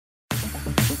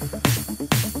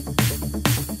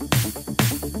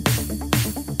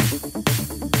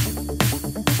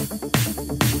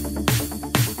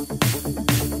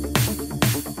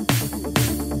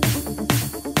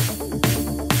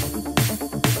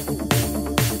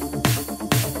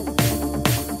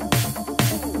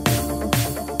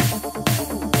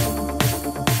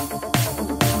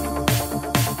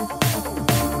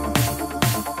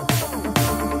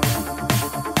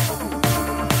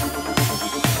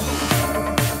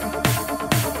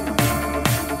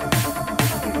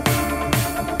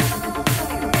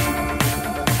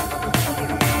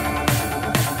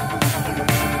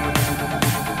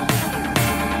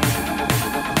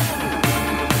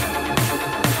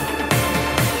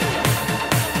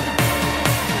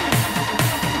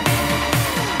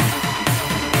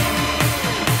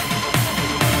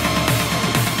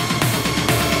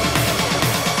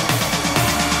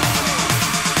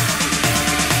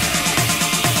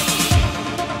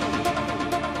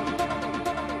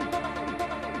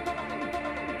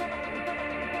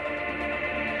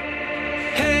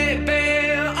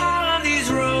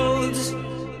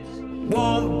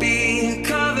Won't be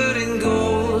covered in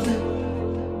gold.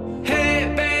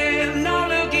 Hey babe, no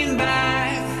looking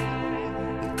back.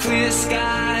 The clear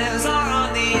skies are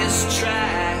on these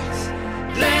tracks.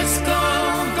 Let's go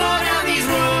down these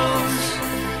roads.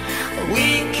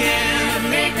 We can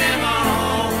make them our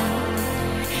home.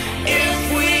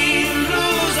 If we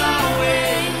lose our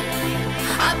way,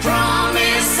 I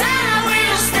promise I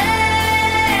will stay.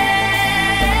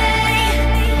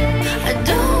 I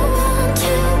don't want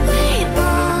to wait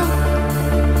long,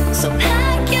 so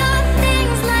pack your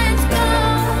things, let's go.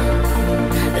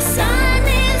 The sun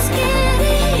is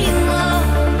getting low.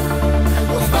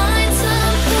 We'll find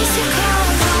some place to call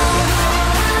home.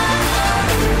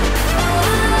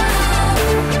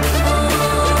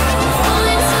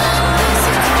 Find some place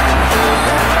to call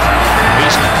home.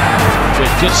 Griezmann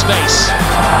with good space.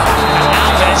 And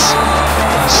Alves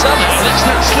somehow lets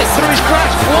that slip through his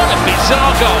grasp. What a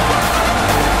bizarre goal.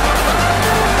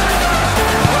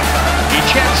 He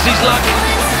chanced his luck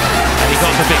and he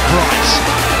got the big prize.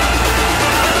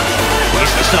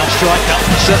 He's the star striker,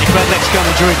 certainly for Atletico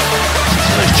Madrid. It's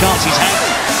the first chance he's had.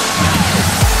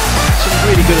 Some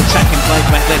really good attacking play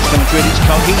from Atletico Madrid. It's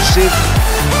cohesive.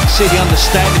 You see the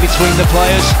understanding between the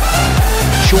players.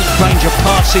 Short range of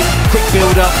passing, quick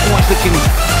build-up, always looking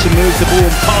to move the ball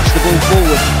and pass the ball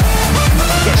forward.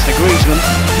 Gets to Griezmann.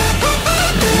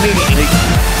 Immediately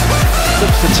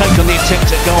looks to take on the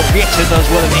attempt at goal. Vieta does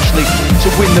well initially to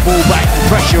win the ball back and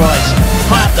pressurise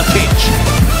high up the pitch.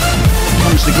 Here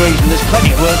comes to Griezmann. There's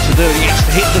plenty of work to do. He has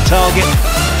to hit the target,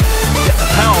 get the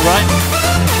power right.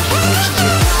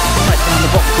 Right down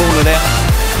the bottom corner there.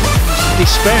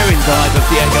 Despairing dive of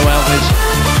Diego Alves.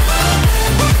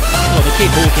 Well, the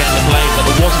keeper all getting the blame, but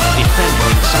there wasn't a defender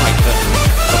in sight for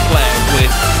a player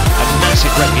with a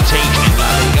massive reputation in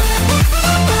La Liga.